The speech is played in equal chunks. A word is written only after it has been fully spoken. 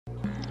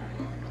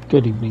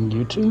Good evening,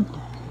 YouTube.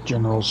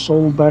 General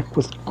Soul back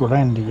with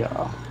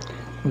Grandia.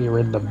 We are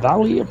in the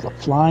Valley of the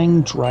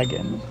Flying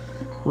Dragon.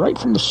 Right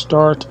from the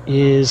start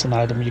is an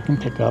item you can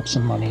pick up,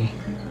 some money.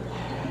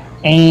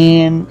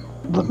 And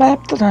the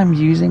map that I'm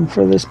using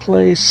for this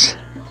place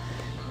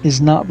is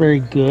not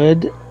very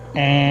good,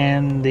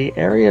 and the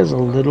area is a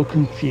little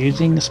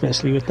confusing,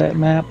 especially with that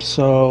map,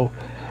 so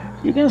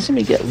you're going to see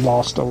me get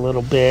lost a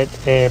little bit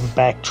and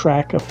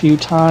backtrack a few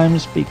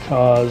times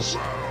because,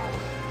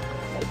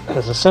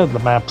 as I said, the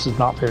maps is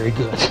not very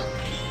good.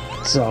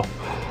 So,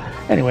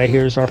 anyway,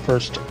 here's our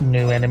first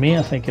new enemy.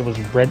 I think it was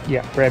Red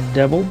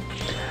Devil.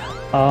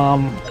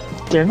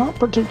 They're not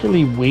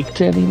particularly weak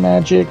to any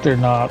magic. They're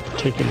not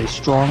particularly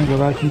strong,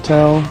 that I can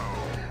tell.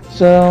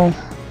 So,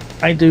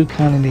 I do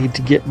kind of need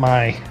to get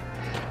my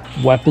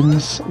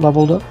weapons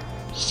leveled up.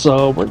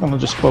 So, we're going to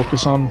just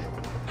focus on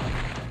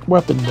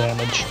weapon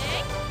damage.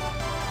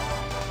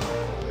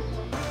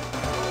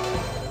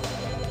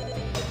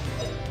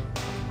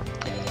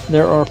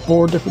 There are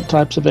 4 different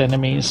types of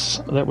enemies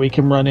that we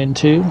can run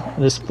into.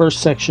 This first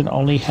section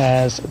only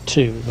has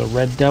 2, the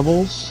Red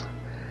Devils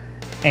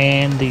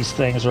and these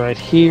things right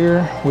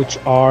here, which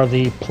are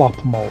the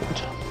plop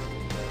mold.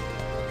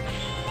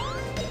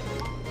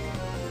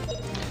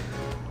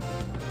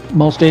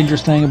 Most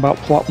dangerous thing about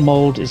plop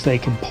mold is they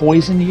can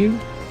poison you.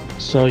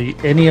 So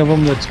any of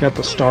them that's got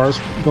the stars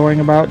going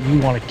about, you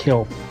want to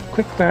kill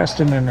quick,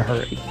 fast, and in a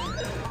hurry.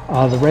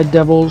 The Red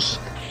Devils,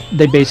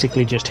 they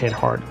basically just hit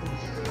hard.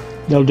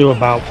 They'll do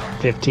about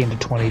 15 to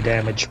 20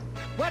 damage.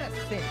 What a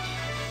cinch.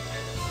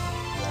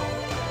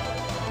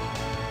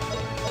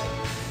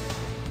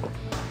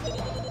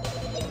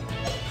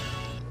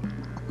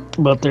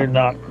 But they're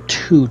not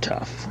too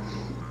tough.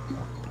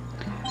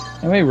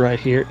 Anyway, right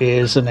here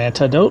is an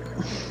antidote.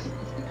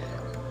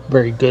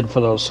 Very good for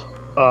those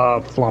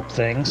flop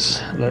things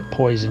that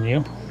poison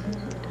you.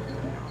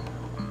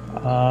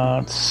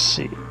 Let's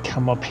see.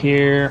 Come up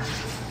here.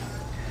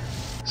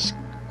 Let's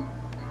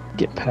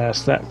get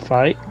past that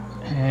fight.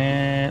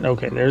 And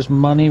okay, there's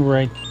money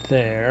right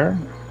there.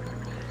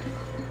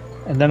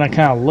 And then I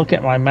kind of look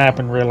at my map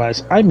and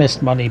realize I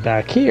missed money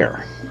back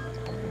here.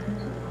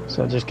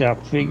 So I just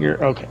got to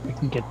figure, okay, we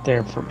can get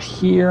there from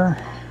here.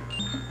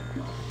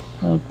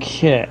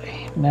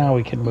 Okay, now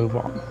we can move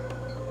on.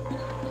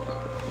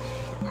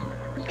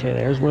 Okay,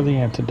 there's where the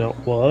antidote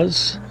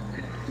was.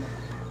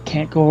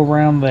 Can't go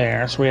around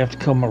there, so we have to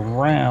come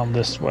around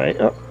this way.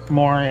 Oh,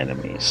 more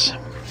enemies.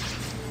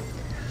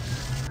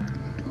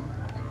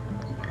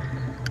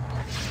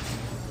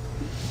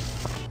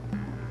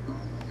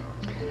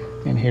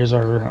 And here's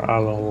our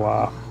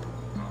little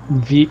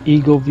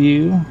eagle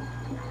view.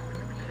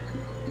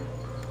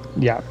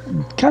 Yeah,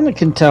 kind of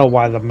can tell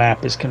why the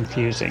map is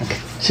confusing.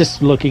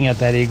 Just looking at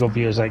that eagle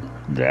view is like,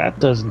 that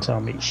doesn't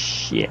tell me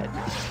shit.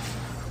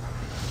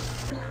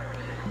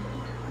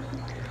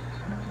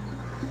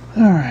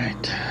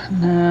 Alright,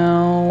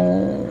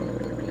 now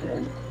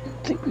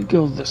I think we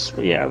go this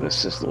way. Yeah,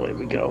 this is the way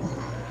we go.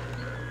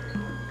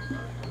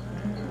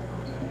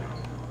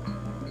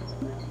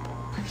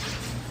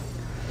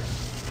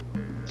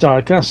 So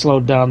I kind of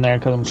slowed down there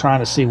because I'm trying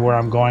to see where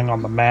I'm going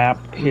on the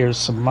map. Here's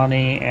some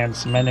money and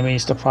some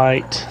enemies to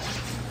fight.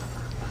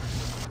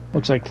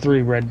 Looks like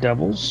 3 Red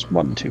Devils.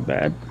 Wasn't too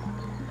bad.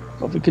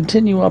 But if we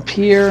continue up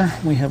here,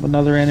 we have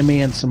another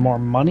enemy and some more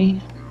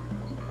money.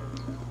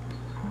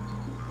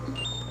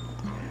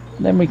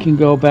 And then we can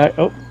go back.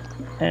 Oh,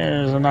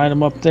 there's an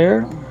item up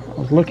there. I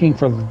was looking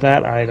for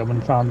that item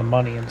and found the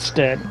money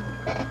instead.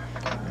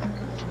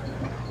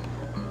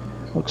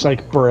 Looks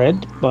like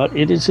bread, but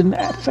it is in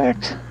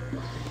fact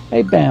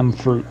a bam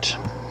fruit.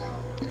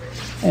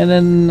 And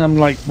then I'm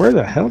like, where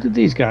the hell did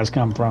these guys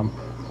come from?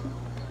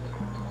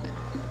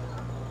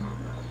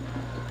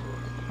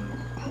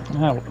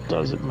 Oh,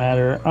 doesn't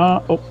matter.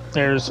 Oh,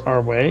 there's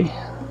our way.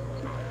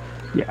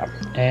 Yeah,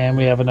 and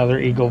we have another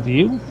eagle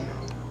view.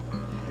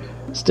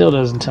 Still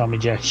doesn't tell me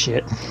jack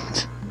shit.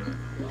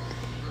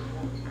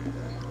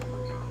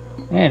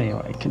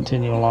 Anyway,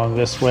 continue along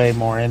this way.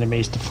 More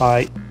enemies to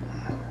fight.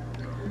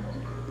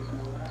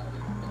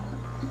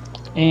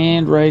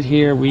 And right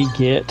here we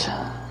get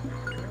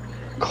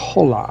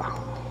cola.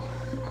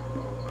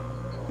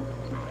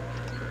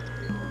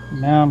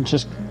 Now I'm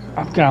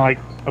kind of like,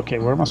 okay,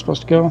 where am I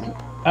supposed to go?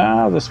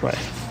 This way.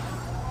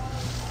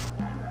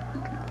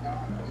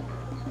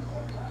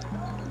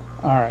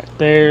 Alright,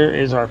 there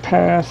is our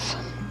path.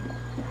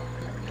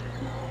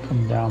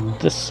 Come down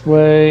this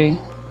way.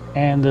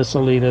 And this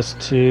will lead us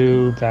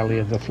to Valley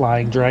of the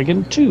Flying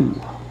Dragon 2.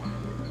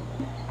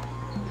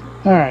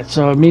 Alright,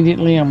 so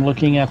immediately I'm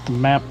looking at the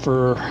map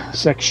for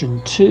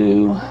section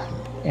 2,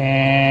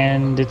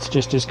 and it's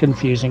just as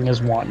confusing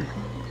as 1.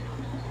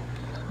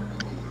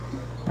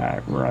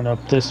 Alright, run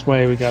up this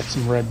way, we got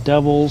some Red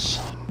Devils.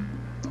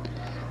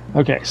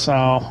 Okay,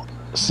 so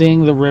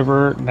seeing the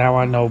river, now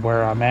I know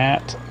where I'm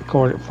at,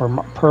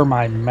 per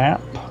my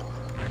map.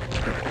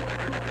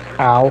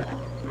 Ow.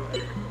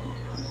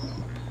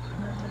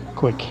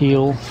 Quick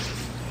heal.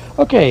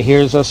 Okay,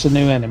 here's us a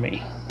new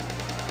enemy.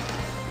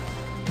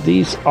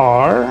 These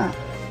are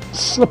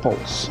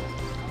Slipples.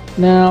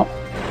 Now,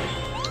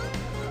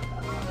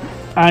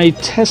 I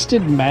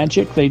tested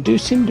magic. They do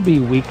seem to be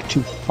weak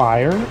to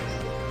fire.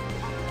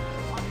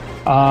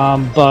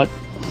 But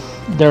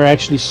they're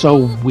actually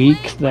so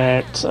weak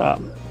that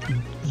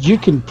you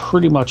can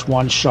pretty much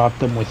one-shot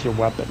them with your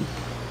weapon.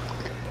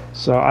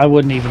 So I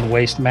wouldn't even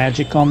waste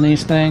magic on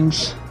these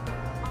things.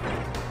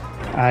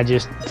 I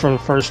just, for the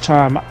first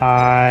time,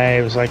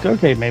 I was like,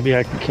 okay, maybe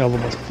I can kill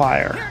them with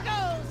fire.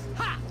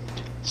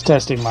 It's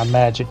testing my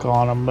magic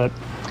on them, but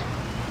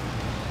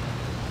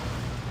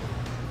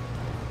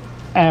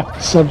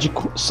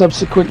after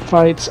subsequent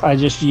fights, I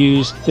just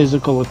used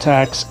physical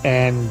attacks,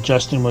 and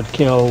Justin would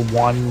kill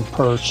one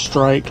per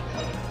strike.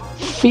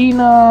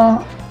 Fina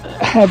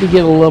had to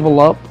get a level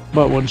up,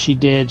 but when she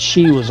did,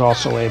 she was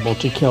also able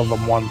to kill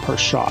them one per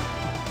shot.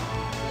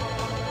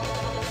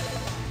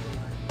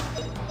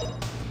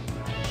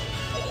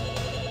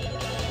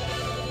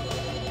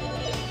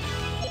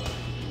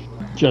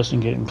 Justin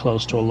getting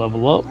close to a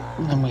level up,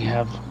 and we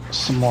have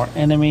some more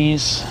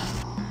enemies.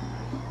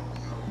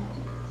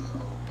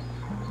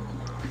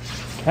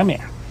 Come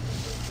here.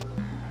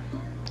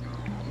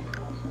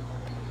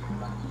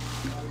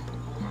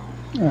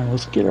 Alright,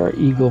 let's get our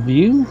eagle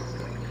view.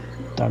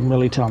 Doesn't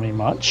really tell me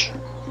much.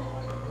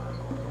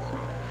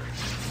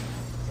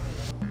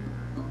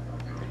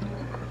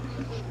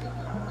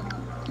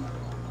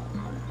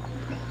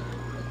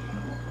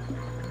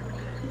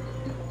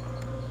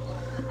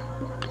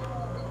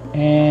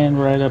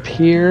 And right up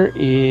here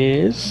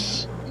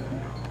is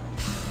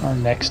our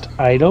next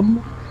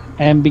item.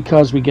 And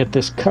because we get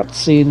this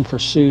cutscene for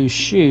Sue's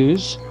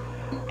shoes,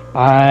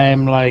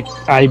 I'm like,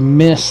 I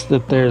missed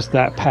that there's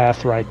that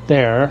path right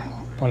there.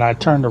 When I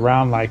turned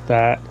around like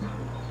that,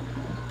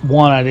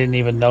 one, I didn't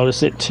even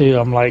notice it. Two,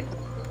 I'm like,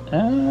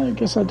 I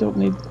guess I don't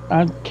need,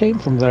 I came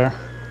from there.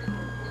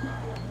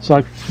 So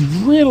I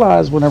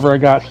realized whenever I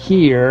got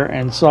here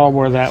and saw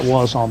where that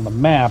was on the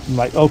map, I'm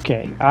like,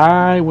 okay,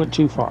 I went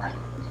too far.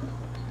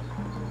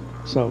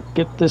 So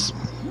get this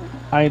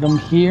item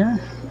here.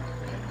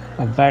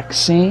 A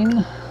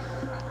vaccine.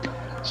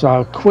 So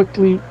I'll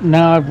quickly,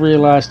 now I've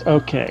realized,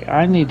 okay,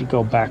 I need to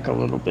go back a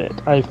little bit.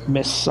 I've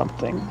missed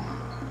something.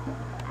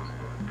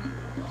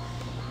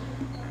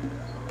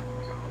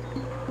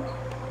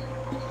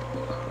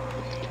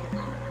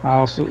 I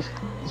also,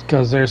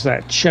 because there's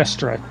that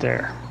chest right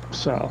there.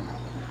 So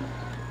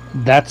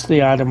that's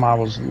the item I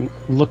was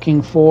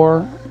looking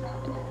for.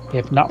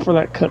 If not for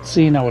that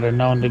cutscene, I would have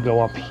known to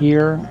go up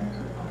here,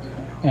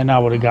 and I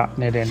would have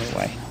gotten it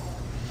anyway.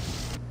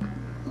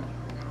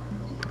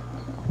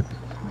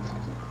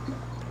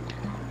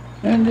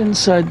 And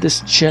inside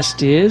this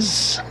chest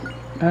is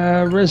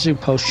a Resu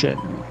potion.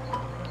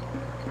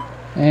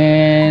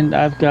 And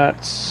I've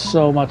got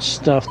so much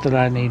stuff that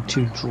I need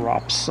to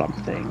drop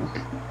something.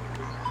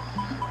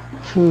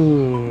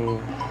 Whew.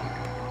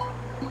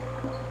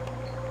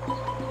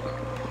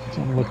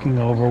 So I'm looking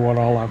over what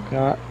all I've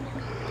got.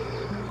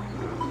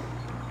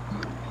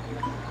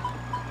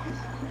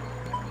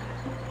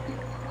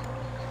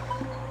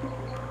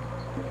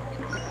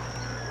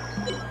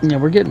 Yeah,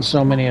 we're getting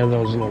so many of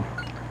those little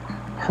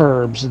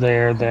herbs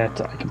there that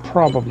I can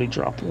probably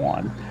drop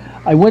one.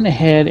 I went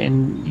ahead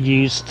and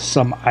used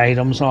some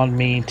items on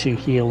me to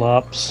heal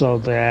up so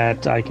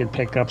that I could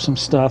pick up some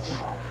stuff.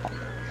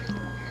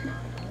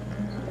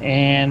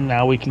 And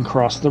now we can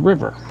cross the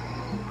river.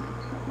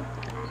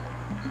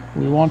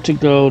 We want to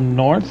go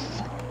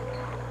north.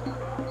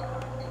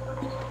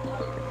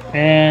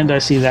 And I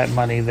see that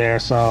money there,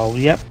 so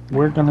yep,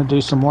 we're going to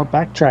do some more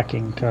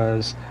backtracking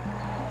because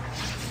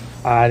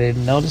I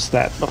didn't notice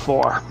that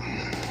before.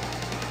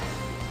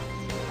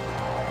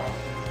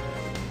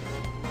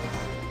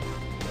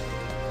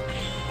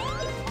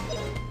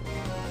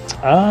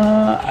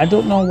 I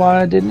don't know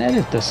why I didn't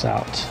edit this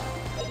out.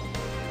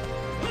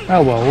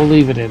 Oh well, we'll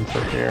leave it in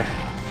for here.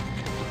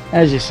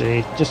 As you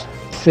see, just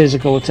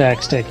physical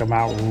attacks take them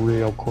out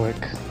real quick.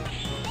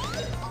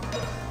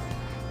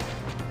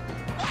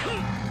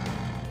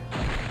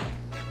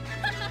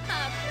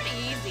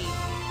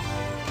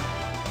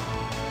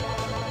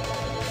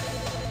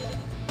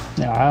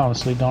 Yeah, I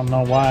honestly don't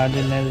know why I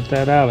didn't edit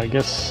that out. I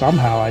guess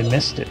somehow I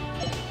missed it.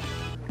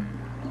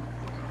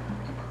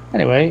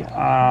 Anyway,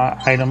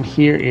 item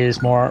here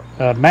is more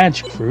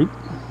magic fruit.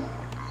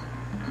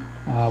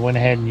 Went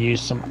ahead and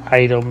used some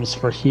items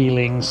for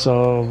healing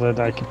so that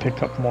I could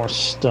pick up more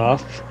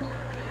stuff.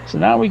 So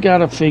now we got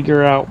to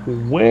figure out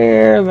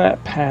where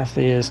that path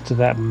is to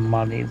that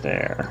money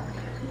there.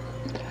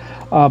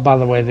 By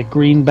the way, the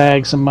green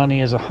bags of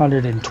money is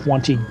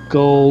 120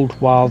 gold,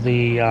 while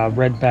the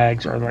red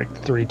bags are like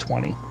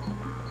 320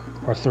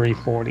 or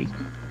 340,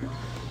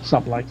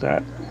 something like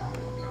that.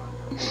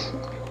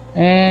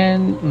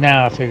 And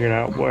now I figured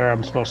out where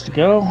I'm supposed to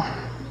go.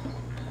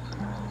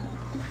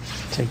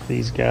 Take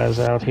these guys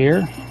out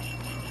here.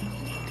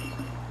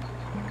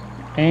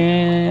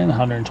 And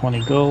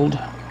 120 gold.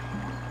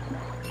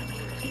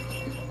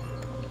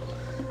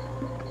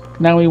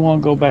 Now we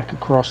want to go back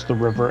across the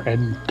river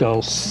and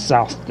go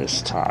south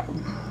this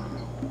time.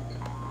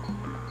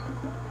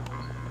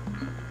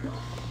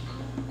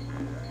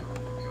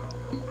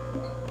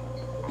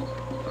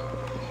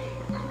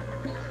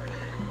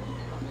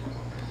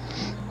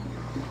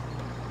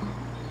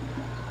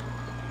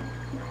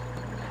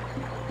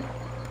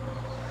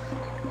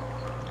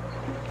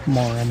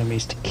 More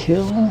enemies to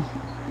kill.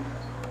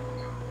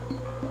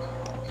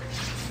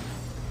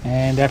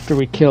 And after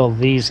we kill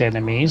these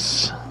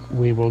enemies,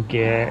 we will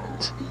get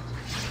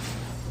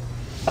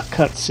a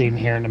cutscene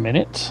here in a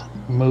minute.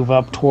 Move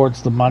up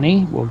towards the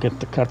money, we'll get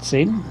the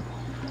cutscene.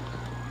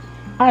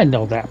 I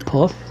know that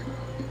puff.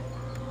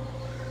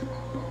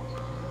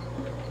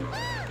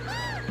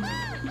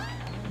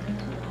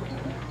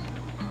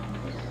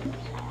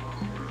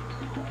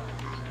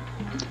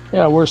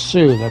 Yeah, we're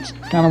Sue. That's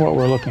kind of what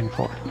we're looking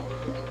for.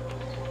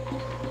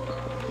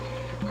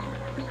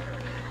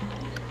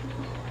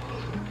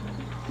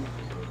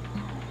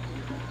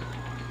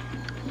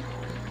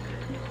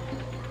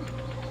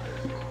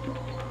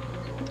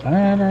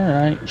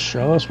 Alright,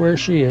 show us where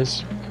she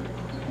is.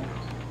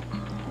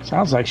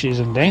 Sounds like she's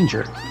in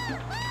danger.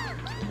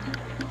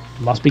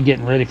 Must be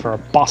getting ready for a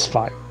boss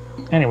fight.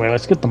 Anyway,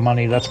 let's get the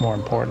money, that's more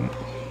important.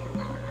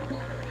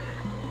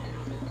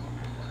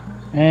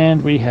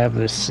 And we have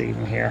this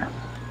scene here.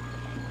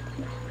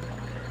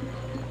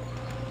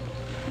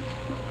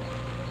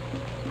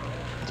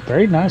 It's a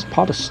very nice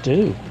pot of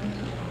stew.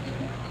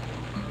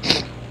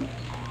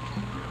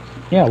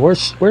 Yeah,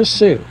 where's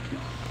Sue?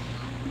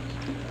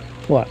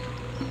 What?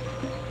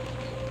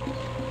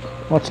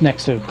 What's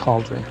next to the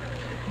cauldron?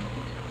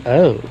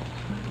 Oh.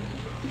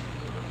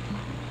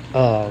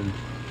 Well,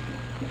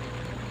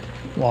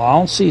 I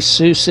don't see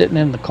Sue sitting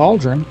in the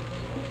cauldron.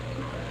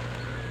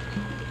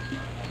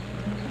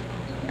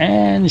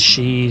 And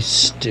she's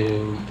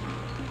stew.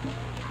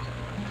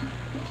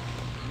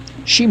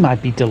 She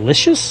might be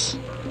delicious.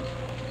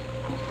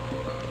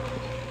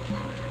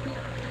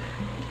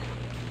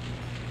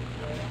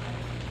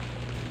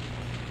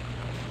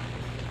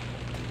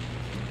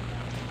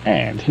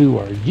 And who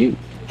are you?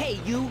 Hey,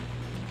 you!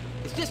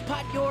 Is this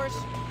pot yours?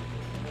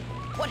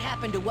 What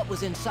happened to what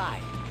was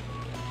inside?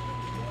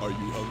 Are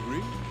you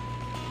hungry?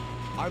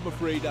 I'm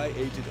afraid I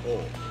ate it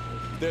all.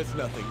 There's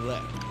nothing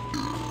left.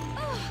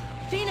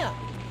 Tina!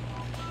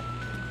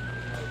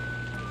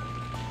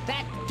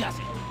 That does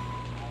it!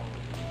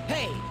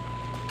 Hey!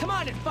 Come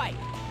on and fight!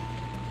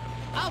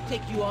 I'll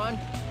take you on.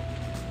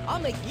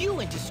 I'll make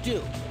you into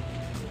stew.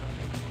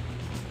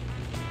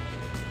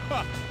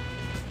 Ha!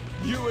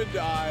 You and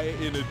I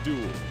in a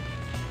duel.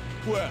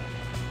 Well,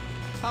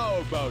 how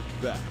about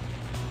that?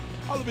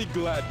 I'll be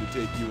glad to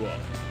take you on.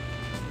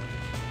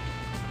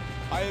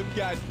 I am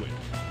Gadwin,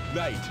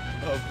 Knight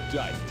of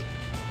Dight.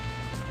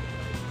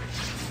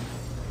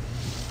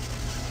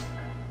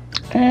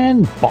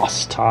 And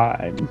boss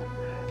time.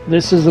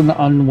 This is an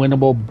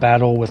unwinnable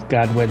battle with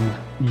Gadwin.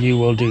 You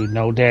will do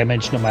no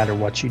damage no matter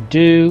what you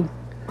do.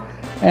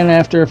 And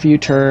after a few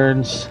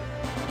turns,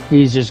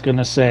 he's just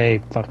gonna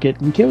say, fuck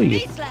it, and kill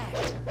you.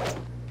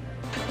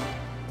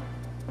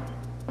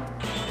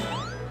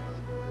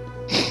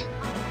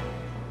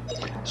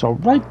 So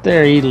right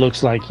there, he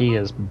looks like he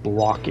is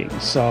blocking.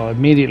 So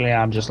immediately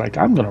I'm just like,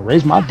 I'm gonna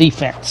raise my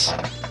defense.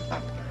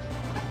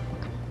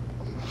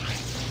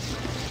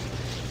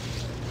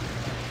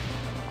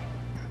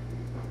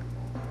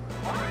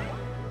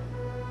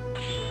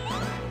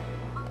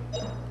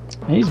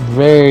 He's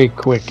very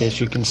quick, as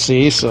you can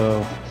see,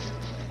 so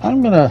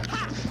I'm gonna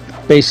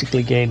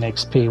basically gain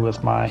XP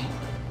with my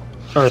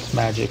earth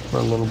magic for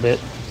a little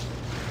bit.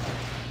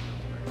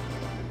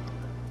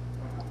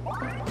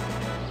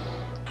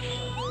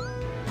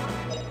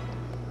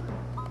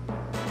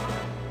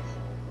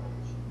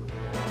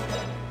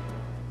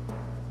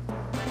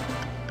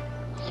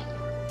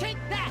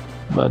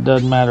 But it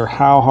doesn't matter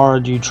how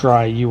hard you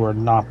try, you are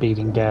not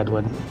beating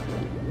Gadwin.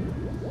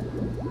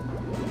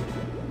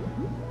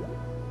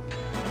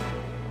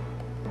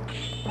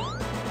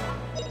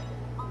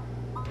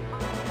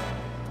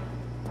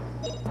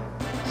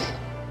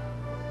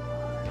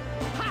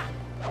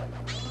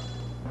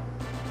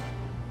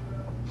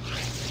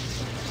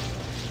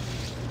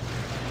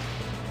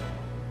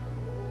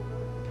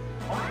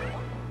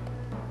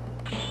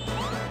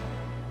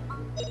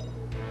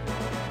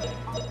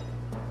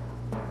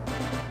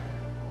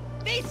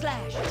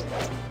 Slash.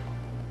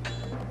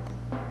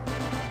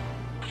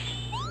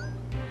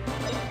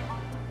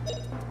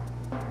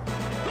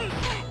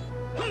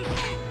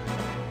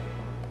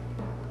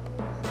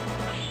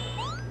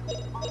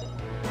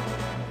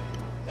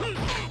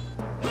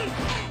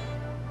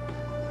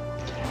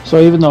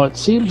 So even though it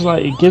seems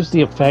like it gives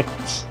the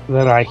effects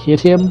that I hit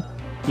him,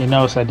 you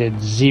notice I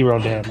did 0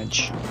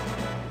 damage.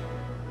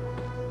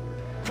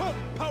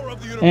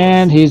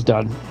 And he's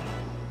done.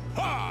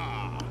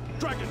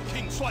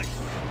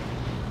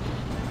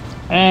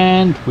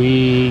 And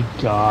we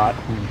got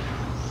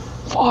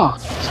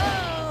fucked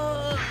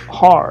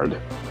hard.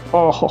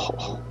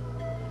 Oh.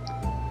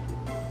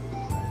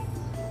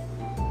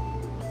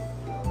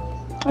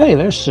 Hey,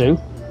 there's Sue.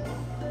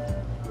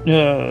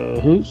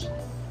 Who's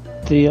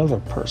the other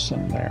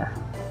person there?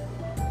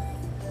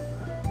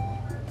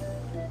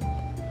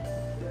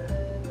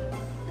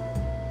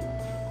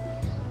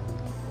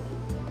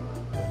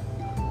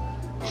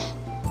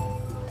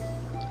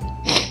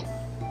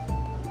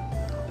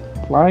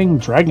 Flying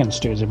dragon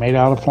stew. Is it made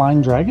out of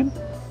flying dragon?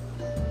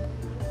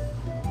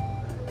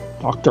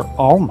 Dr.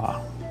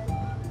 Alma.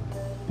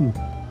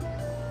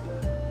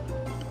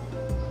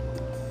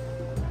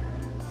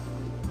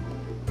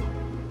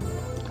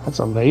 That's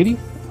a lady?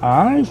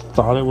 I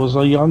thought it was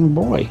a young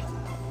boy.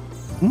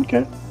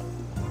 Okay.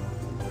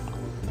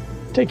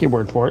 Take your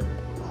word for it.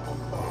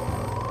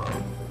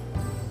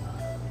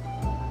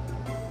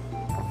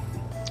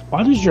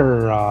 Why does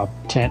your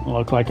tent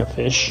look like a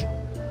fish?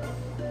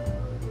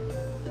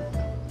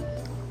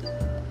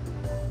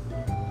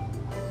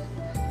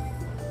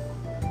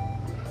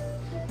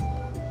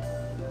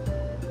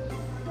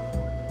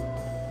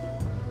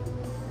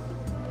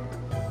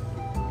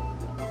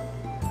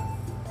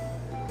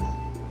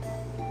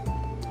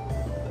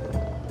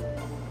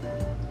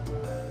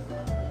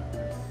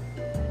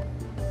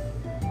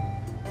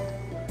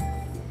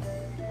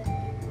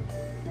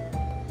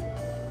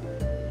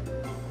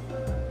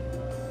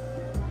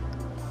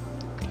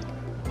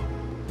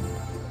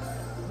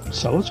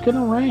 So it's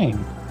gonna rain.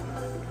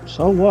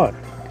 So what?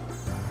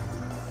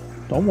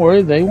 Don't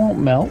worry, they won't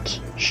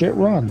melt. Shit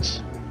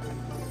runs.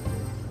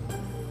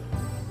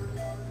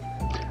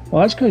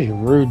 Well, that's because you're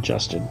rude,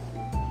 Justin.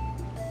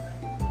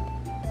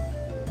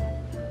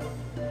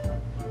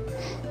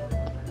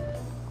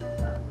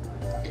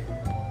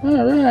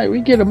 Alright,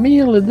 we get a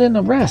meal and then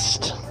a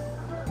rest.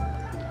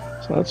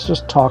 So let's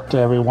just talk to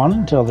everyone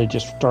until they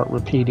just start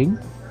repeating.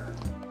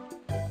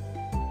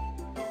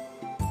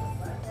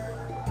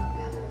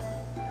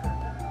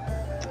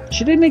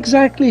 She didn't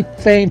exactly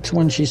faint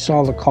when she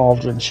saw the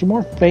cauldron. She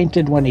more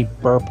fainted when he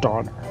burped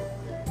on her.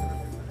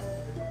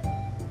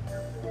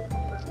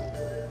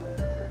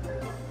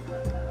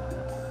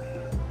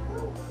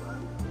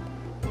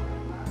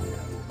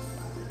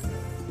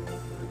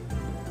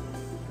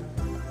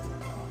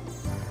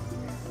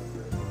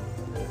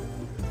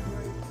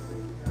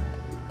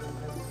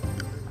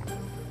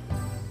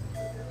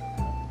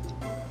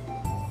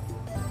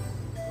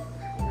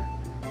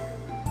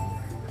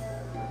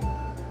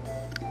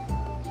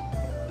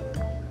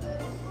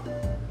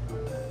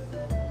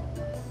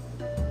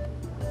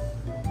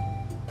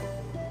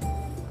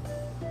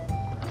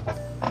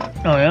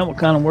 Oh yeah, what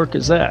kind of work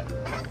is that?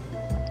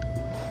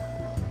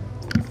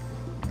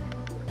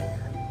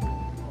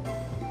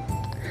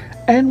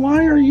 And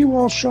why are you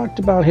all shocked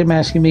about him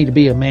asking me to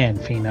be a man,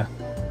 Fina?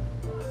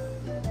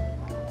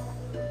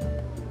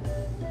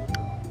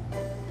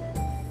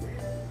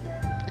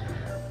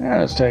 Yeah,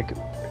 let's take it.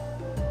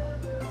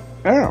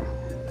 Oh.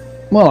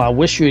 Well, I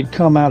wish you had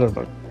come out of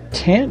the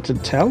tent to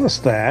tell us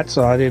that,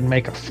 so I didn't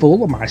make a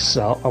fool of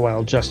myself. Oh,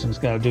 well, Justin's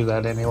going to do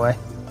that anyway.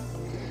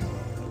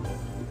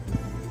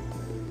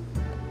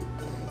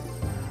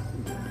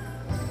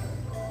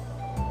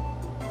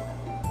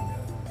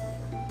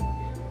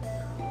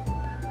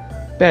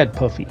 Bad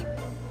Puffy.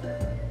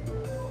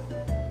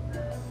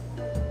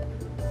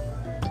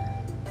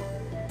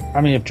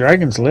 I mean, if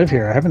dragons live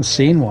here, I haven't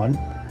seen one.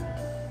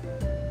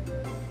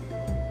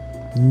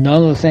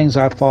 None of the things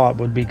I thought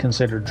would be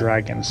considered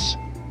dragons.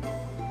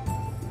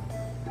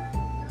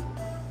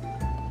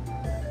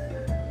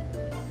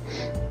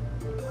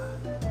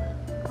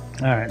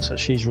 Alright, so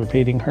she's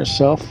repeating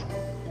herself.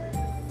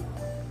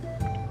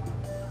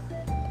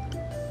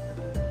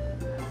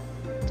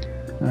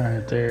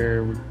 Alright,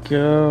 there we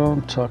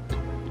go. Talk to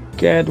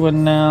Gadwin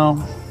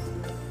now.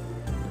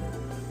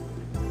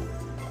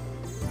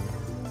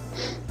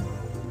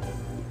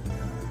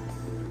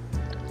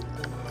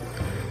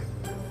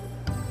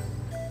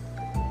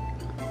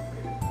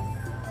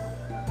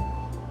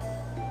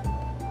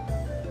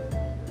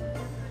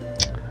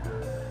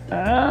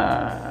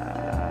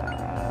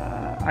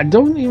 I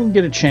don't even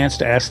get a chance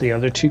to ask the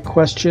other two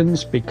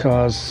questions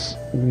because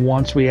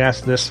once we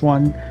ask this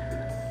one,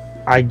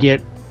 I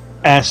get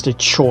asked a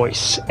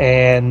choice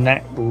and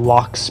that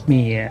locks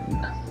me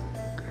in.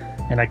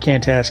 And I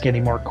can't ask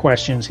any more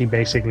questions. He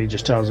basically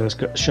just tells us,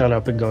 shut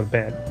up and go to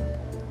bed.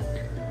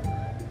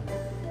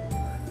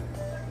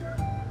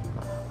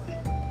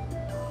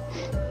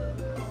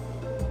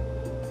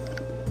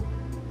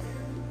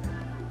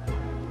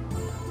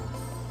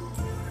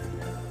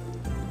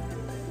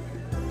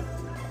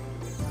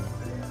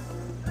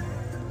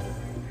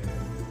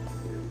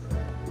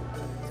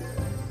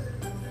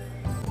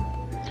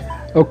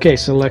 Okay,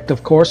 select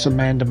of course a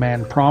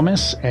man-to-man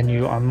promise and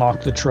you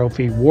unlock the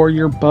trophy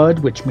Warrior Bud,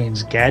 which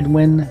means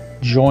Gadwin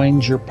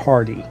joins your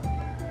party.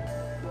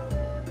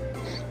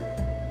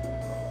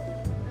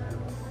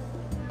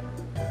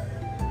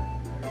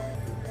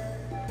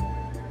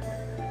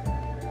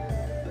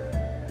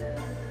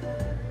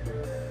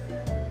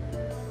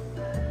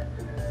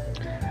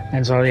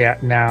 And so yeah,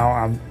 now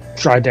I've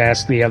tried to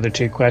ask the other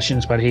two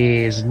questions, but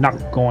he is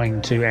not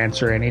going to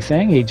answer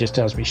anything. He just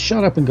tells me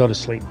shut up and go to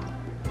sleep.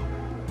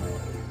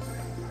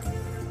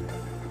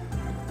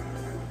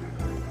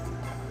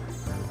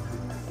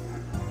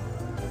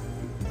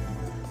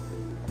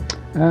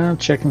 I'll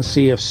check and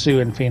see if Sue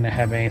and Fina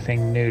have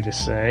anything new to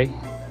say.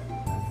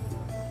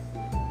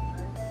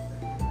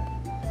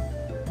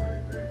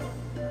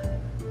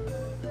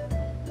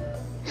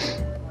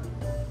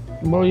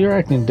 Well, you're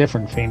acting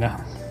different,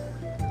 Fina.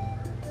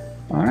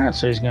 Alright,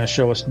 so he's going to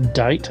show us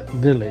Dite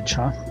Village,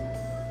 huh?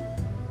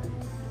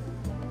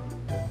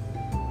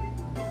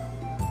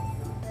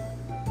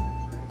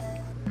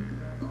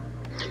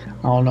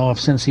 I don't know if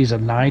since he's a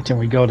knight and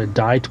we go to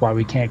Dite, why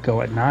we can't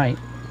go at night.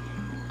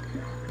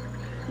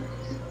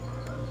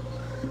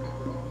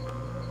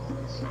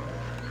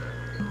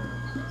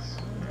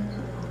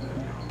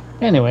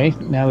 Anyway,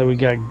 now that we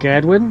got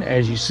Gadwin,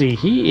 as you see,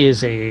 he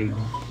is a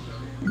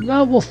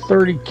level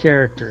 30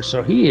 character,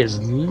 so he is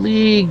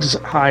leagues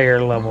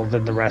higher level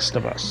than the rest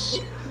of us.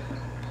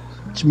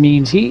 Which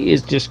means he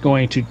is just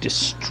going to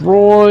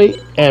destroy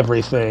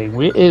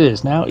everything. It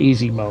is now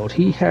easy mode.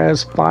 He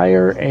has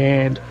fire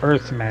and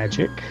earth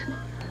magic.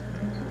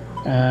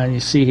 You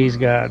see he's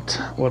got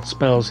what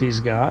spells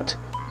he's got.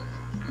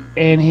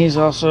 And he's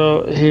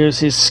also, here's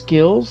his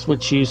skills,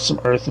 which use some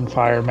earth and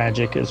fire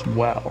magic as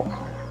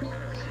well.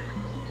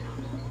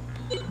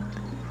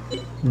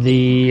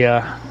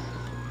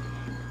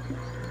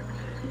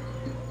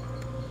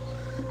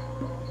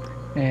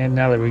 And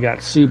now that we got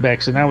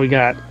Subek, so now we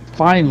got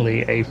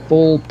finally a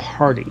full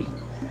party.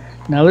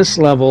 Now this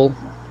level,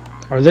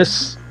 or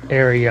this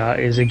area,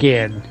 is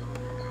again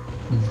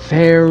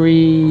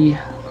very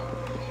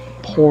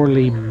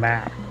poorly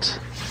mapped.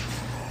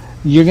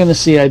 You're gonna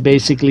see I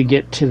basically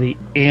get to the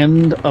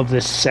end of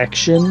this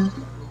section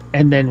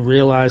and then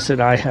realize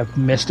that I have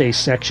missed a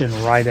section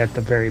right at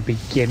the very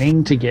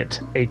beginning to get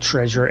a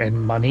treasure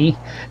and money.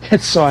 And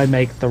so I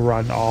make the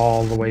run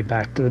all the way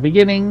back to the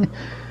beginning,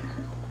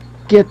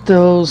 get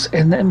those,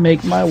 and then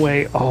make my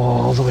way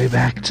all the way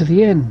back to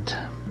the end.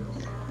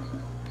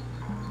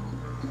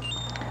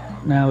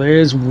 Now there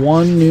is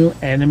one new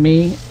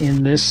enemy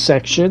in this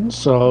section,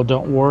 so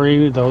don't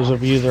worry, those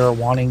of you that are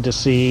wanting to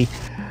see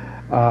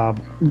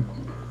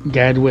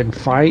Gadwin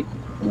fight,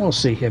 we'll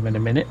see him in a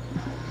minute.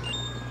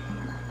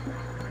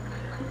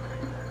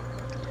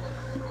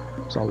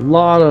 There's a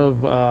lot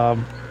of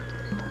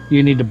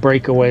you need to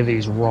break away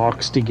these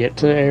rocks to get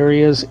to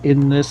areas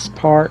in this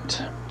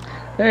part.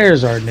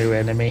 There's our new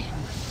enemy.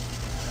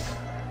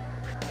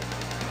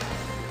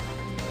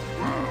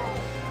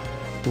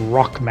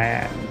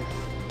 Rockman.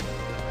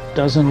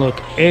 Doesn't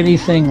look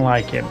anything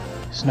like him.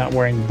 He's not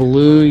wearing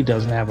blue. He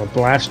doesn't have a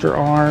blaster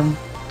arm.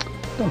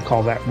 Don't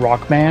call that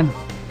Rockman.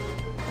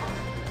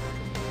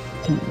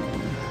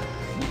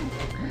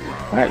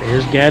 Alright,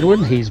 here's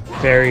Gadwin. He's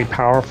very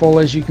powerful,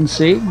 as you can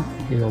see.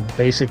 He'll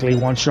basically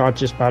one-shot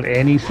just about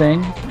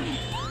anything.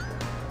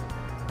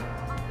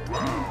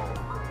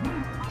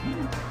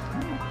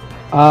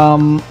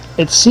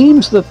 It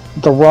seems that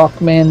the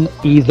Rockmen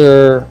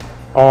either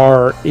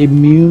are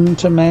immune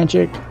to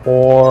magic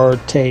or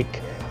take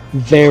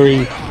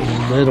very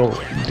little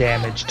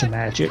damage to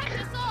magic.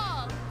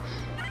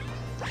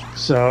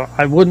 So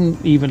I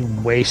wouldn't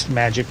even waste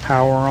magic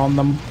power on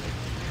them.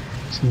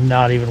 It's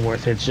not even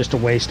worth it. It's just a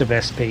waste of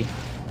SP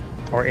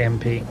or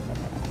MP.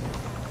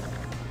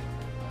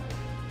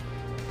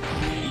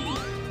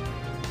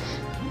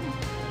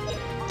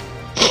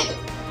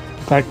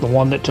 In fact, the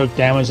one that took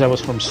damage, that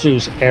was from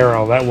Sue's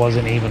arrow. That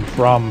wasn't even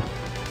from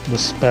the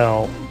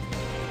spell.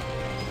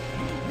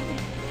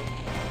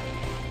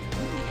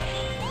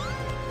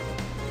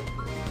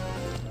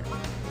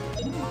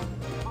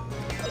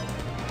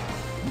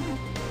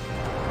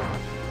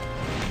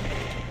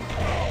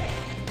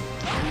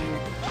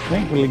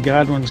 Thankfully,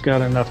 Godwin's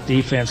got enough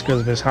defense because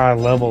of his high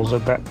levels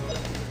that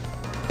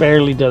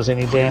barely does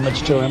any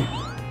damage to him.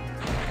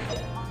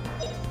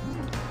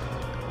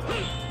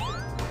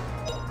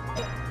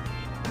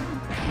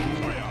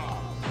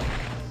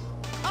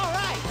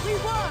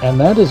 And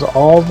that is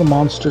all the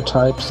monster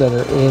types that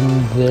are in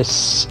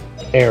this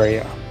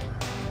area.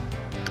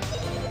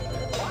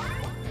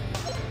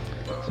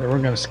 So we're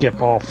going to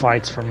skip all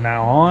fights from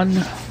now on.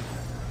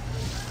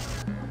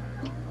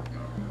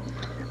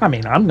 I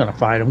mean, I'm going to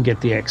fight them,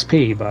 get the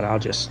XP, but I'll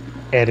just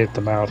edit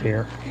them out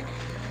here.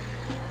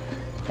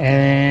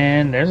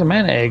 And there's a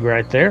mana egg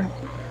right there.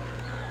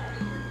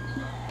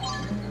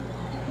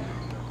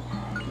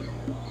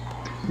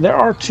 There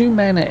are 2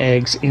 mana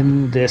eggs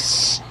in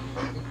this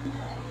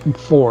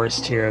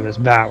forest here, this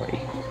valley.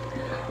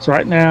 So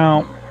right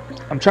now,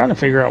 I'm trying to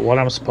figure out what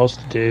I'm supposed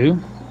to do.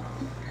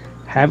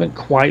 Haven't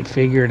quite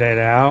figured it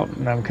out,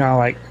 and I'm kind of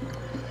like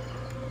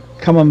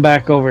coming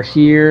back over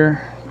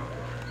here.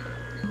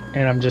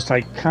 And I'm just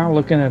like kind of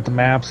looking at the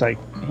maps like,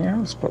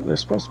 yeah,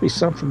 there's supposed to be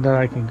something that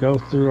I can go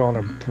through on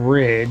a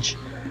bridge.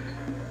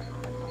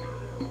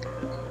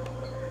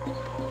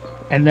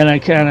 And then I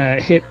kind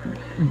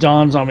of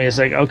dawns on me, it's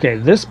like, okay,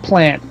 this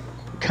plant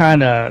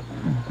kind of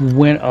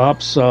went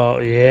up, so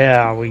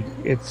yeah,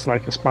 it's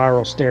like a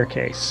spiral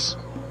staircase.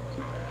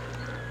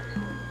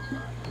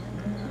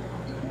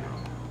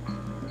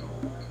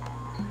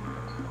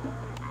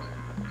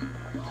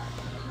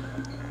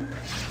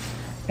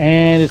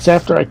 And it's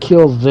after I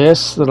kill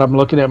this that I'm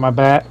looking at my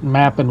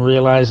map and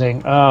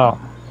realizing, oh,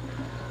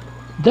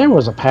 there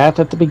was a path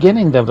at the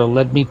beginning that would have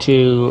led me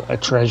to a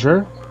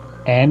treasure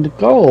and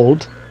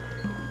gold.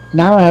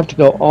 Now I have to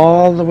go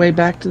all the way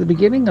back to the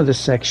beginning of this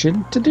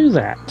section to do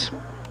that.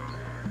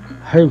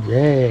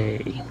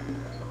 Hooray.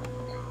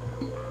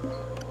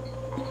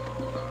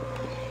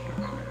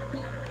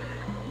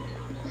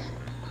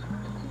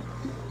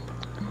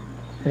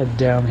 Head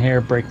down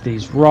here, break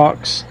these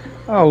rocks.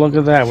 Oh, look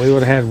at that. We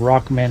would have had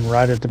rock men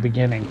right at the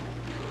beginning.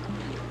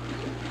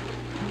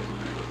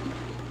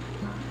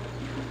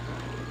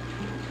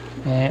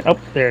 And, oh,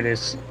 there it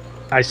is.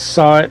 I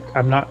saw it.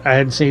 I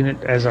hadn't seen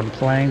it as I'm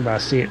playing, but I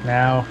see it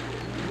now.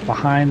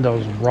 Behind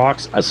those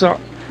rocks.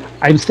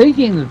 I'm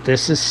thinking that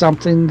this is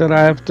something that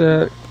I have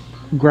to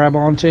grab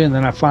onto, and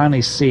then I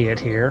finally see it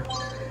here.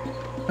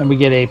 And we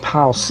get a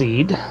pile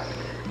seed.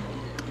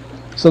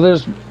 So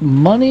there's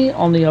money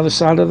on the other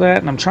side of that,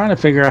 and I'm trying to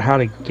figure out how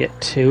to get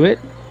to it.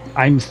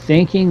 I'm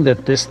thinking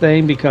that this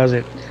thing, because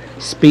it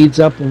speeds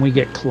up when we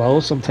get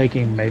close, I'm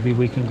thinking maybe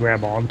we can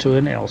grab onto it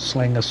and it'll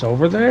sling us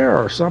over there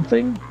or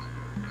something.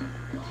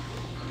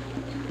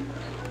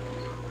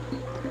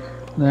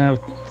 Now,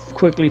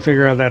 quickly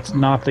figure out that's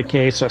not the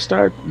case. So I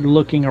start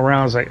looking around.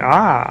 I was like,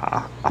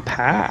 ah, a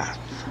path.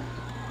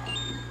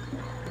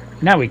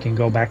 Now we can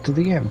go back to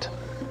the end.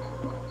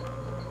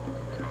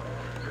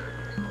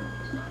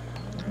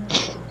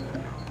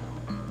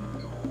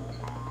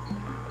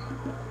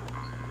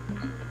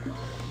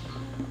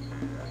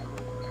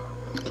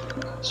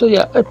 So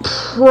yeah, I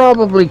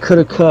probably could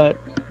have cut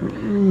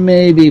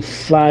maybe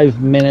 5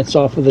 minutes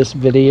off of this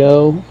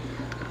video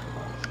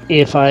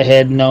if I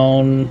had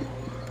known,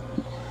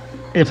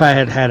 if I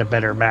had had a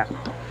better map.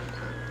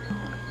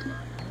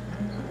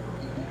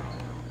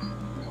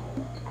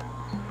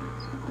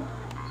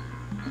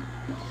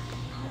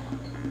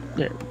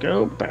 There we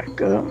go, back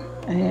up,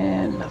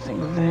 and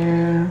nothing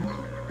there.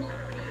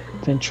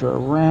 Venture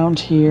around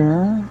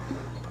here.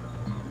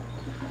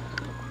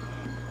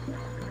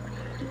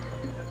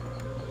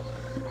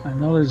 I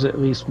know there's at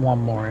least one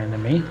more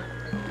enemy.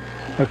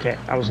 Okay,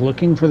 I was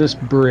looking for this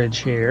bridge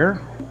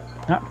here.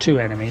 Not 2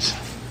 enemies.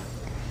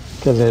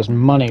 Because there's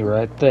money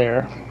right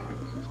there.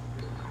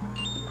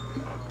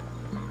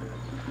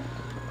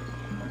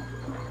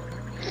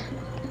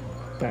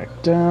 Back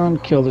down,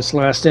 kill this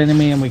last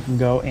enemy, and we can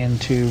go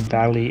into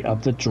Valley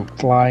of the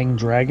Flying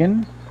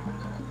Dragon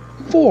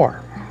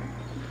 4.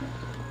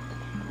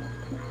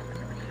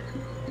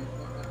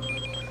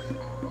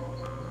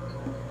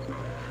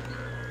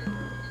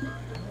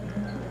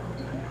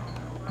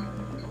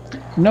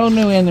 No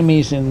new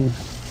enemies in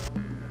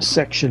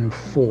section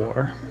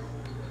 4.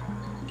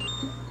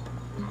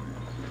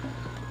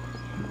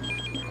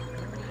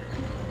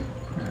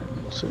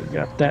 So we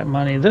got that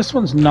money. This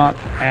one's not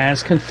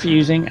as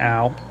confusing,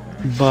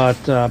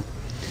 but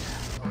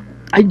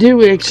I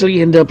do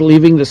actually end up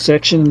leaving the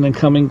section and then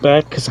coming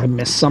back because I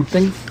missed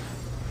something.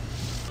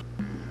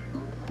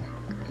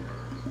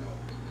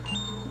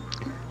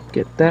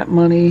 Get that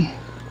money.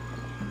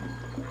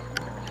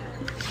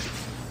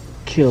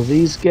 Kill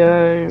these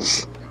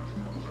guys.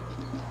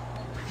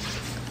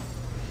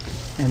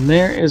 And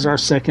there is our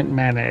second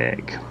mana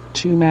egg.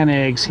 2 mana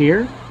eggs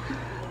here.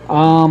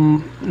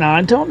 Now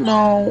I don't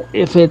know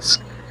if it's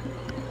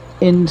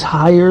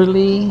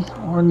entirely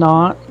or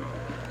not,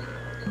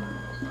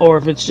 or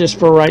if it's just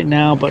for right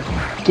now, but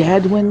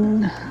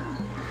Gadwin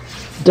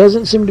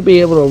doesn't seem to be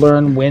able to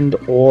learn wind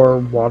or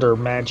water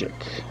magic.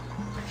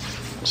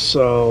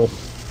 So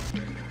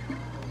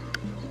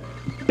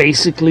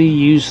basically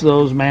use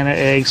those mana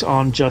eggs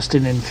on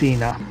Justin and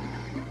Fina.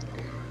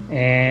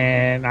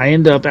 And I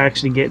end up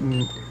actually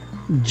getting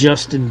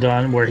Justin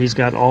done where he's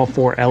got all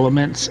 4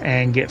 elements,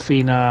 and get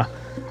Fina,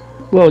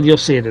 well, you'll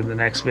see it in the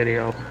next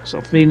video.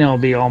 So Fina will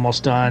be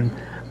almost done.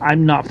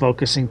 I'm not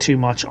focusing too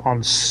much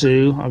on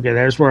Sue. Okay,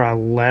 there's where I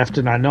left,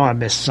 and I know I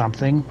missed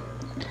something.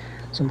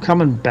 So I'm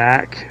coming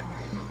back.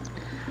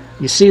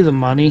 You see the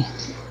money?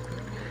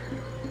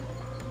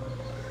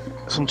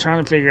 So I'm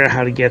trying to figure out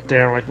how to get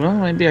there. Like, well,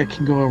 maybe I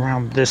can go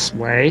around this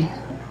way.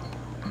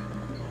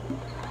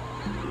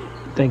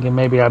 Thinking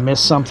maybe I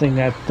missed something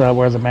at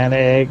where the mana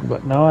egg,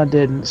 but no, I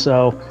didn't.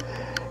 So,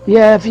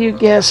 yeah, if you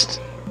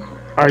guessed,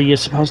 are you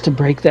supposed to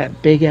break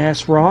that big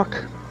ass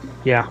rock?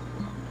 Yeah,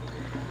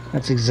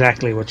 that's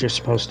exactly what you're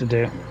supposed to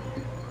do.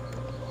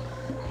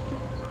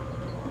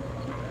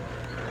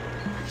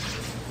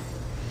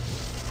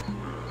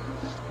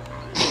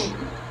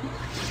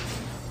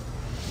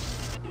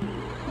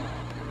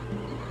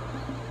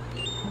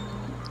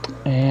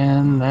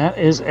 And that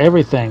is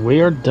everything. We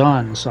are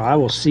done. So I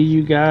will see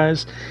you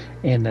guys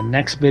in the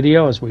next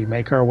video as we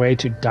make our way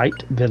to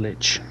Dite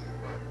Village.